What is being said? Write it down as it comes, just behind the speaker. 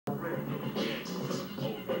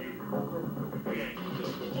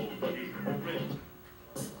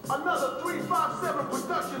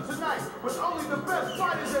with only the best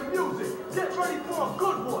fighters in music. Get ready for a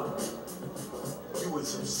good one. You in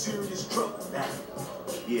some serious trouble now.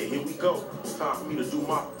 Yeah, here we go. Time for me to do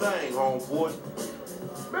my thing, homeboy.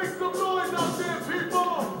 Make some noise out there,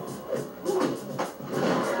 people!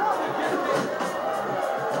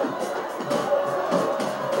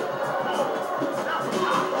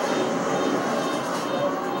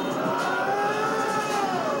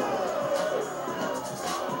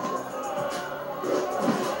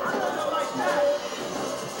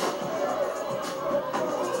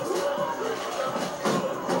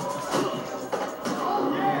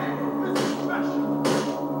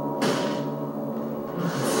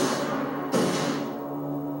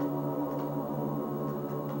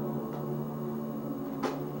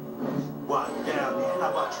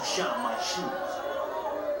 Shine my shoes.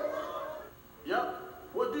 Yep.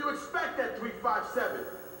 What do you expect at 357?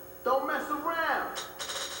 Don't mess around.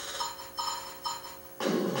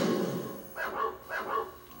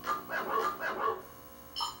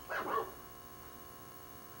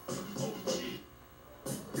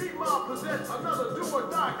 D-Mob presents another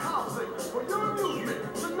do-or-die conflict for your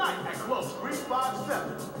amusement tonight at Club-357.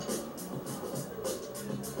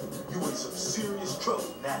 You in some serious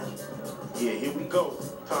trouble now. Yeah, here we go.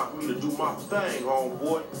 Time for me to do my thing,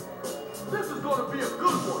 homeboy. This is gonna be a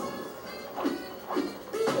good one.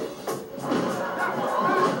 That was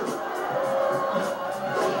massive.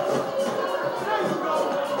 There you go.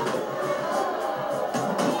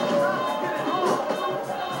 Time to get it home.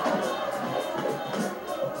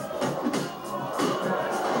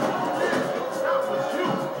 Yeah, that was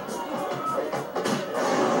huge.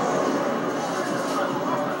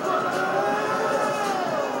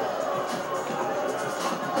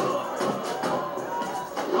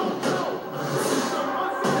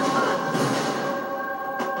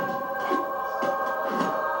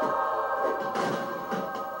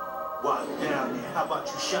 How about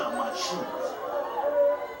you shine my shoes?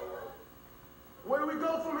 Where do we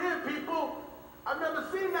go from here, people? I've never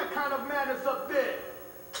seen that kind of madness up there.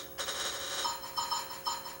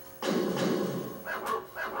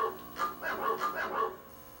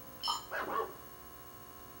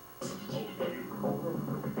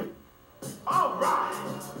 All right.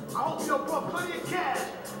 I hope you brought plenty of cash,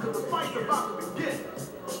 because the fight's about to begin.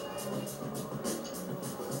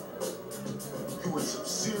 You in some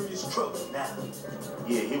serious trouble now.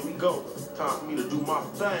 Yeah, here we go. Time for me to do my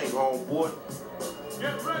thing, homeboy.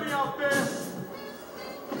 Get ready out there.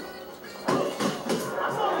 I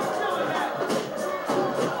know you're feeling that.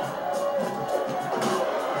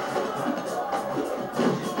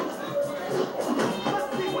 Let's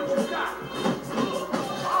see what you got.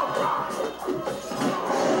 All right.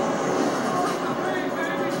 Bring the pain,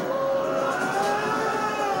 baby.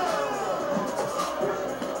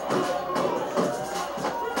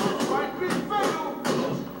 Might be fatal.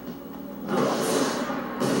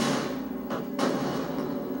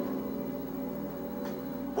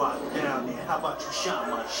 Down there, how about you shine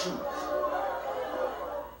my shoes?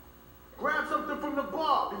 Grab something from the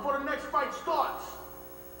bar before the next fight starts.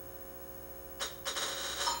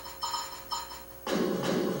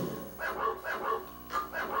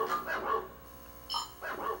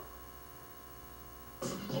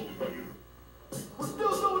 We're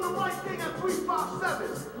still doing the right thing at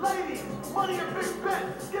 357. Ladies, money and big bet.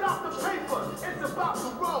 Get out the paper. It's about to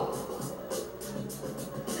roll.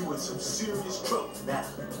 You in some serious trouble now.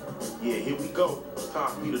 Yeah, here we go.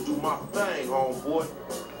 Time for me to do my thing, homeboy.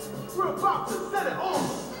 We're about to set it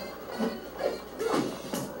off.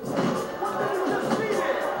 What did you just see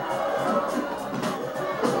there?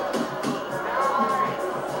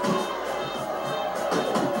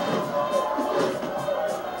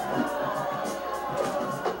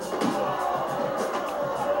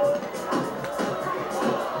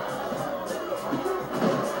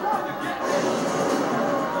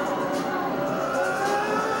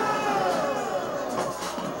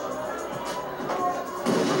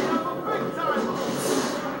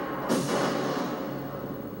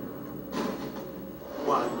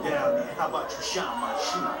 Down there, how about you shine my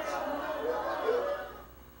shoes?